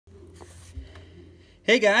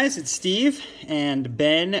Hey guys, it's Steve, and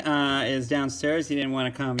Ben is downstairs. He didn't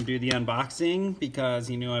want to come do the unboxing because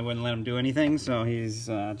he knew I wouldn't let him do anything, so he's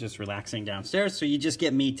just relaxing downstairs. So you just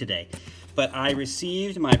get me today. But I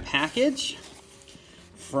received my package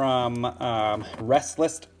from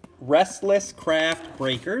Restless Craft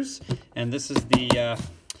Breakers, and this is the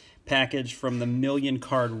package from the Million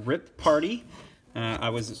Card Rip Party. I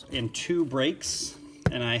was in 2 breaks,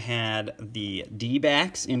 and I had the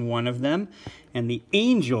Dbacks in one of them and the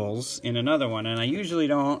Angels in another one. And I usually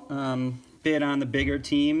don't bid on the bigger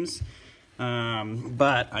teams,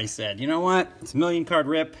 but I said, you know what? It's a Million Card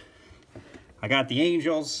Rip. I got the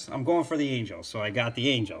Angels. I'm going for the Angels, so I got the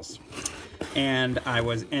Angels. And I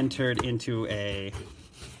was entered into a...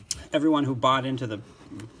 Everyone who bought into the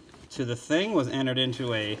thing was entered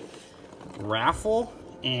into a raffle,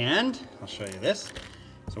 and I'll show you this.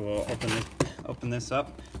 So we'll open this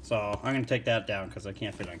up. So I'm gonna take that down because I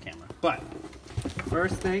can't fit it on camera. But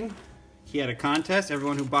first thing, he had a contest.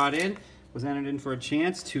 Everyone who bought in was entered in for a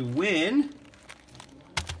chance to win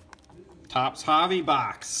Topps Hobby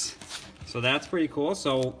Box. So that's pretty cool.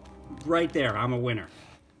 So right there, I'm a winner.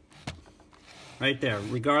 Right there,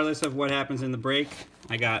 regardless of what happens in the break,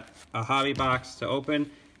 I got a hobby box to open.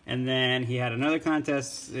 And then he had another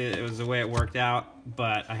contest. It was the way it worked out,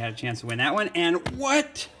 but I had a chance to win that one. And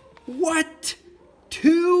what?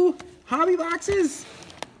 2 hobby boxes?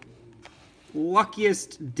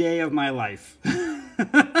 Luckiest day of my life.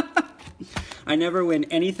 I never win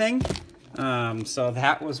anything, so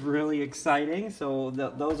that was really exciting. So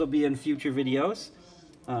those will be in future videos.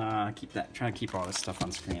 Trying to keep all this stuff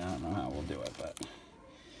on screen. I don't know how we'll do it, but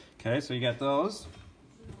okay. So you got those.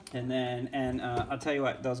 And then, I'll tell you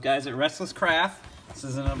what, those guys at Restless Craft, this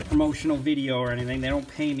isn't a promotional video or anything. They don't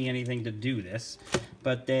pay me anything to do this,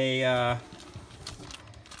 but they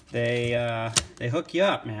hook you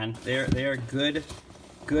up, man. They are good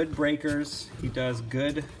breakers. He does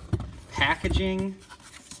good packaging.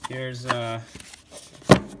 Here's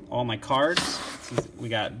all my cards. We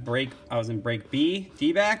got break. I was in break B,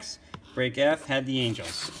 Dbacks. Break F had the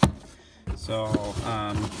Angels. So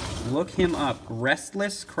look him up,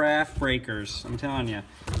 Restless Craft Breakers. I'm telling you,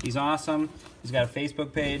 he's awesome. He's got a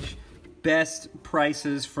Facebook page. Best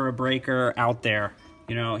prices for a breaker out there.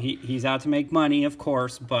 You know, he's out to make money, of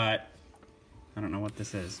course, but I don't know what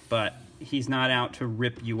this is. But he's not out to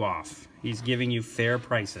rip you off. He's giving you fair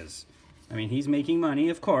prices. I mean, he's making money,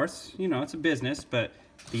 of course. You know, it's a business, but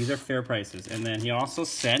these are fair prices. And then he also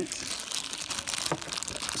sent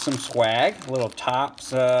some swag, little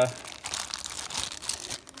Topps.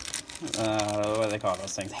 What do they call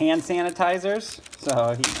those things? Hand sanitizers.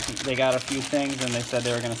 So they got a few things, and they said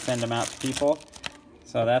they were going to send them out to people.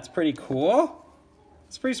 So that's pretty cool.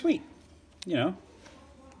 It's pretty sweet, you know.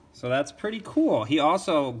 So that's pretty cool. He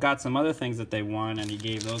also got some other things that they won, and he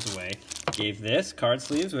gave those away. Gave this, card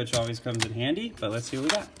sleeves, which always comes in handy. But let's see what we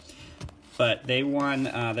got. But they won.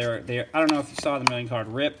 I don't know if you saw the Million Card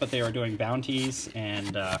Rip, but they were doing bounties,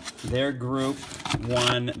 and their group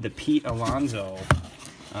won the Pete Alonso.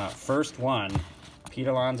 First one, Pete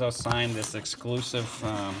Alonso signed this exclusive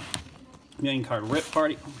Million Card Rip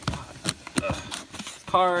Party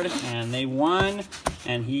card, and they won,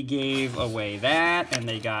 and he gave away that, and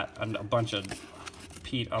they got a bunch of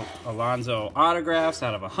Pete Alonso autographs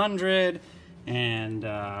out of 100, and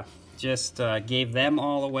just gave them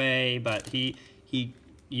all away. But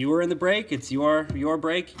you were in the break. It's your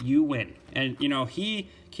break. You win, and you know he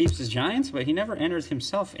keeps his Giants, but he never enters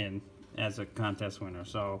himself in as a contest winner,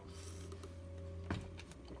 so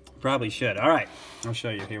probably should. All right, I'll show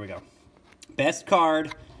you. Here we go. Best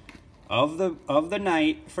card of the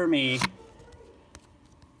night for me.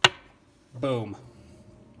 Boom.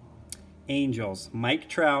 Angels. Mike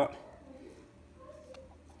Trout.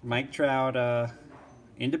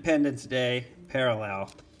 Independence Day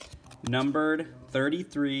parallel. Numbered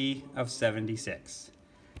 33 of 76.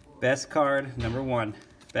 Best card, number 1.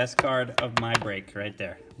 Best card of my break right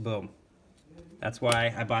there. Boom. That's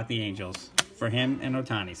why I bought the Angels, for him and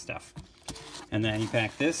Otani stuff. And then he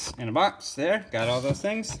packed this in a box there. Got all those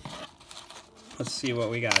things. Let's see what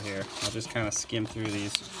we got here. I'll just kind of skim through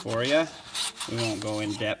these for you. We won't go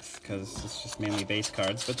in depth because it's just mainly base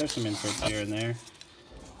cards, but there's some inserts here and there.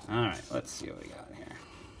 All right, let's see what we got here.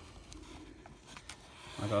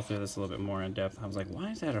 I'll go through this a little bit more in depth. I was like, why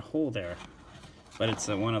is that a hole there? But it's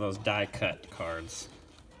one of those die-cut cards.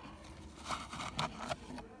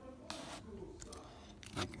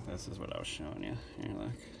 This is what I was showing you. Here,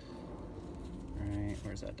 look. Alright,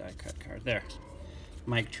 where's that die-cut card? There.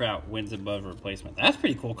 Mike Trout wins above replacement. That's a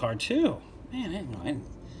pretty cool card, too. Man, I didn't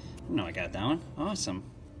know I got that one. Awesome.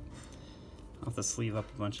 I'll have to sleeve up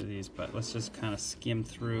a bunch of these, but let's just kind of skim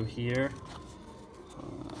through here.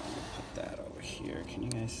 Put that over here. Can you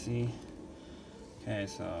guys see? Okay,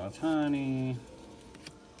 so Ohtani,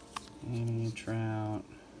 Trout,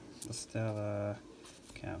 Stella,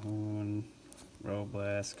 Calhoun,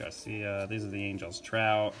 Robles, Garcia. These are the Angels.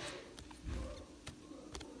 Trout,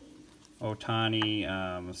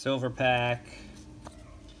 Ohtani, Silver Pack,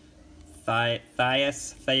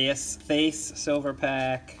 Thais, Silver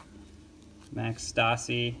Pack, Max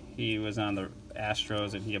Stassi. He was on the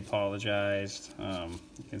Astros and he apologized.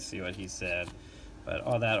 You can see what he said, but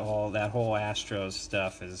that whole Astros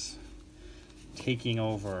stuff is taking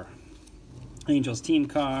over. Angels team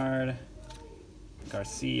card,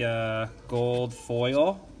 Garcia, gold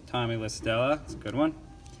foil, Tommy La Stella. It's a good one.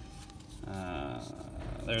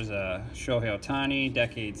 There's a Shohei Ohtani,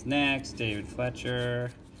 Decades Next, David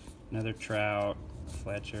Fletcher, another Trout,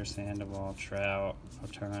 Fletcher, Sandoval, Trout,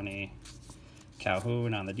 Ohtani,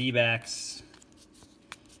 Calhoun on the Dbacks.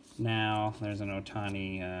 Now, there's an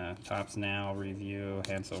Ohtani Tops Now review,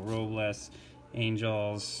 Hansel Robles,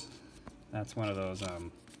 Angels. That's one of those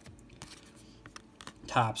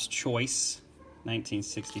Topps Choice,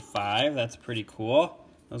 1965. That's pretty cool.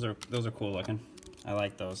 Those are cool looking. I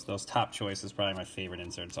like those. Those Top Choice is probably my favorite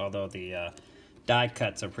inserts, although the die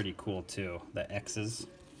cuts are pretty cool too. The X's.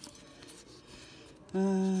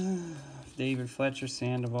 David Fletcher,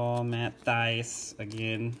 Sandoval, Matt Thais,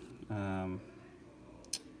 again.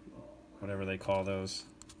 Whatever they call those.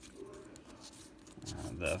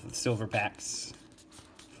 The Silver Packs.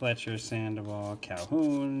 Fletcher, Sandoval,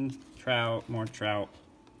 Calhoun, Trout, more Trout.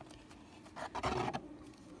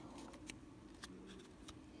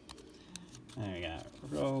 There we got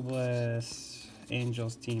Robles,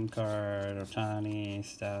 Angels team card, Ohtani,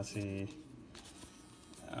 Stassi.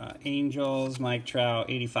 Angels, Mike Trout,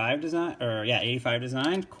 85 design, 85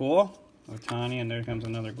 design, cool. Ohtani, and there comes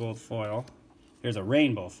another gold foil. Here's a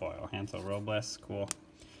rainbow foil, Hansel Robles, cool.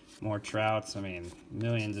 More Trouts, I mean,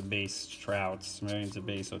 millions of base Trouts, millions of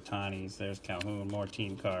base Ohtanis. There's Calhoun, more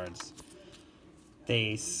team cards.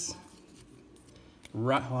 Thais,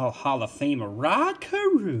 Hall of Famer Rod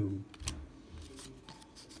Carew.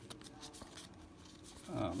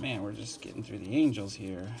 Oh man, we're just getting through the Angels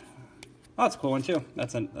here. Oh, that's a cool one too.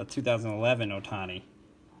 That's a 2011 Ohtani.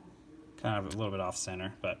 Kind of a little bit off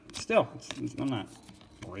center, but still, I'm not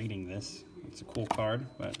rating this. It's a cool card,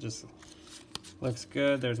 but just looks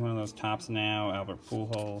good. There's one of those Tops Now, Albert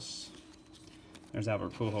Pujols. There's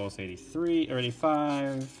Albert Pujols, 83 or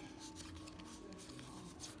 85.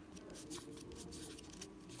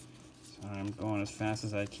 So I'm going as fast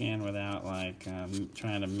as I can without like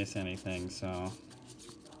trying to miss anything. So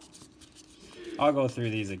I'll go through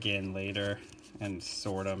these again later and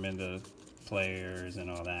sort them into players and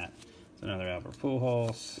all that. It's another Albert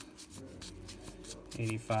Pujols,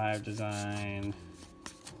 85 design.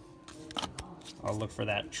 I'll look for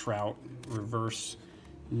that Trout reverse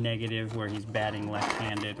negative where he's batting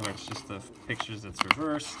left-handed, where it's just the pictures that's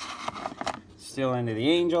reversed. Still into the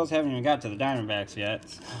Angels. Haven't even got to the Diamondbacks yet.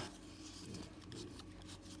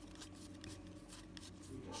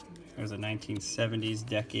 There's a 1970s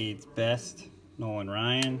Decades Best. Nolan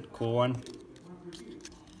Ryan, cool one.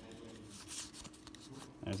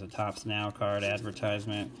 There's a Tops Now card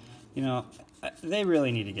advertisement. You know, they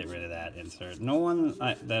really need to get rid of that insert. No one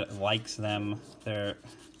that likes them.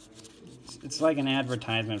 It's like an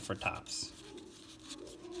advertisement for Topps.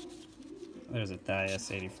 There's a Thais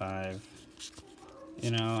 85.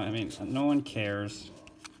 You know, I mean, no one cares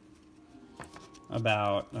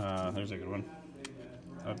about. There's a good one.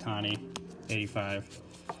 Ohtani 85.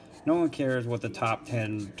 No one cares what the top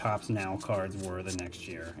 10 Topps Now cards were the next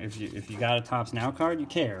year. If you got a Topps Now card, you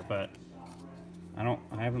care, but I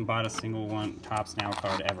haven't bought a single one Topps Now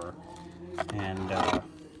card ever. And I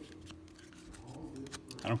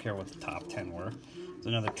don't care what the top 10 were. There's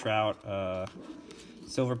another Trout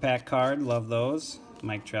Silver Pack card, love those.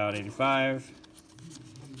 Mike Trout 85.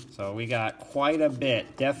 So we got quite a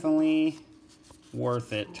bit. Definitely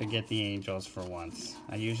worth it to get the Angels for once.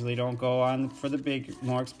 I usually don't go on for the big,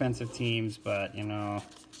 more expensive teams, but you know,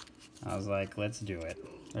 I was like, let's do it.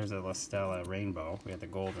 There's a La Stella rainbow. We had the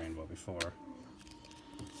gold rainbow before.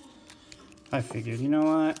 I figured, you know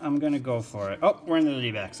what? I'm gonna go for it. Oh, we're into the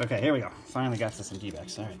D-backs. Okay, here we go. Finally got to some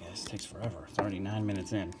D-backs. Sorry guys, it takes forever. It's already 9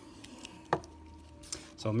 minutes in.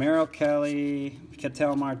 So Merrill Kelly,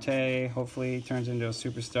 Ketel Marte, hopefully turns into a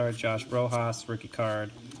superstar. Josh Rojas, rookie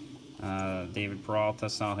card. David Peralta,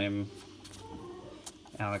 saw him.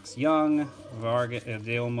 Alex Young,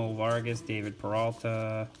 Dilmo Vargas, David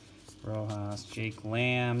Peralta, Rojas, Jake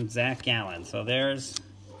Lamb, Zach Gallen. So there's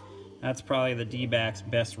That's probably the D-backs'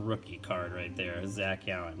 best rookie card right there, Zach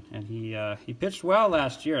Gallen. And he pitched well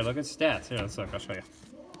last year. Look at stats. Here, let's look. I'll show you.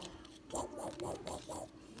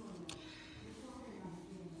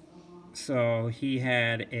 So he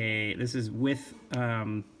had a, this is with,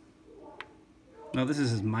 no, this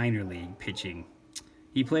is his minor league pitching.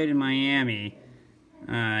 He played in Miami.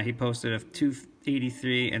 He posted a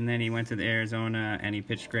 283, and then he went to the Arizona, and he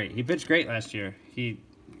pitched great. He pitched great last year.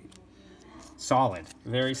 Solid,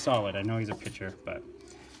 very solid. I know he's a pitcher, but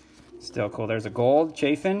still cool. There's a gold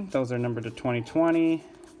Chafin. Those are numbered to 2020.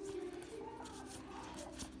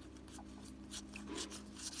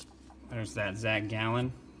 There's that Zach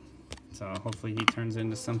Gallen. So hopefully he turns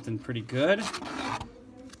into something pretty good.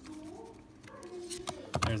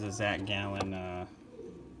 There's a Zach Gallen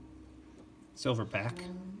silver pack.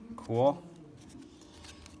 Cool.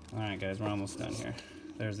 All right, guys, we're almost done here.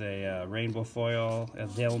 There's a rainbow foil,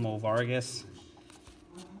 Adelmo Vargas,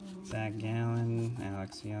 Zach Gallen,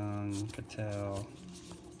 Alex Young, Cattell.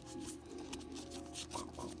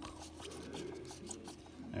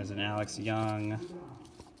 There's an Alex Young.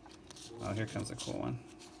 Oh, here comes a cool one.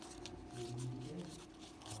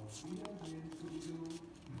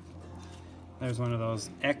 There's one of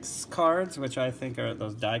those X cards, which I think are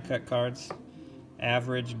those die-cut cards.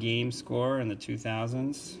 Average game score in the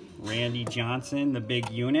 2000s. Randy Johnson, the big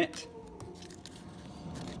unit.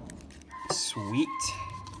 Sweet.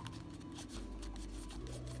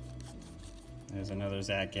 There's another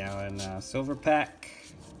Zach Gallen silver pack.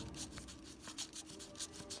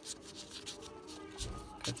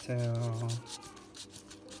 Cattell.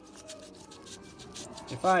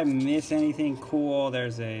 If I miss anything cool,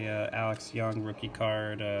 there's a Alex Young rookie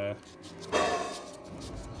card.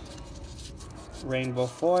 Rainbow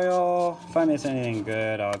foil. If I miss anything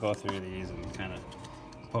good, I'll go through these and kind of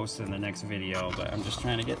post in the next video, but I'm just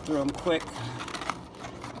trying to get through them quick.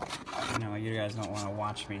 I know you guys don't want to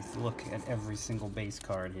watch me look at every single base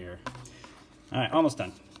card here. All right, almost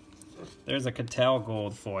done. There's a Cattell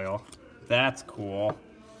gold foil. That's cool.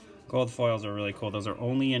 Gold foils are really cool. Those are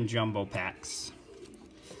only in jumbo packs.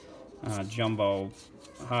 Jumbo,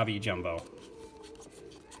 hobby jumbo.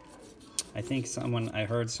 I think I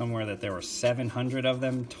heard somewhere that there were 700 of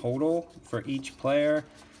them total for each player.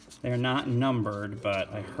 They're not numbered,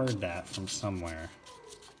 but I heard that from somewhere.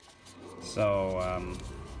 So,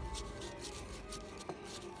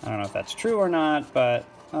 I don't know if that's true or not, but,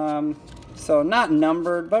 so not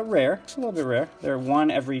numbered, but rare, a little bit rare. They're 1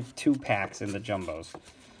 every 2 packs in the jumbos.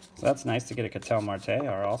 So that's nice to get a Cattell Marte,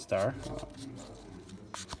 our all-star.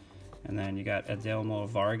 And then you got Adelmo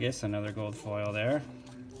Vargas, another gold foil there.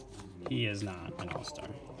 He is not an all-star.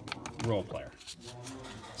 Role player.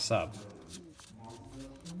 Sub.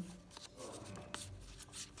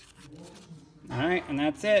 Alright, and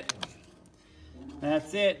that's it.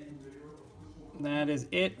 That's it. That is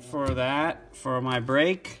it for that, for my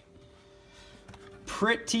break.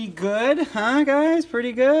 Pretty good, huh, guys?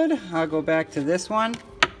 Pretty good. I'll go back to this one.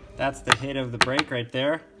 That's the hit of the break right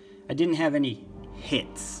there. I didn't have any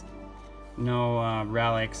hits. No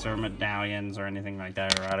relics or medallions or anything like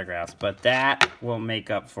that, or autographs, but that will make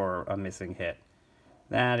up for a missing hit.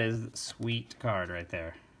 That is a sweet card right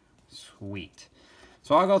there. Sweet.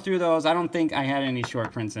 So I'll go through those. I don't think I had any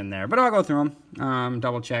short prints in there, but I'll go through them,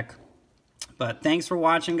 double check. But thanks for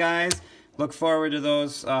watching, guys. Look forward to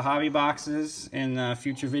those hobby boxes in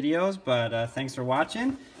future videos, but thanks for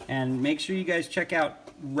watching. And make sure you guys check out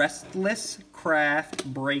Restless Craft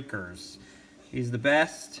Breakers. He's the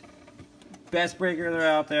best breaker that are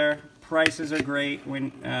out there. Prices are great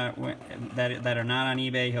when that are not on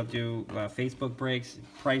eBay. He'll do Facebook breaks.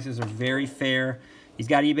 Prices are very fair. He's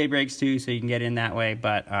got eBay breaks too, so you can get in that way.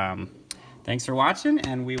 But thanks for watching,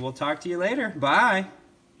 and we will talk to you later. Bye.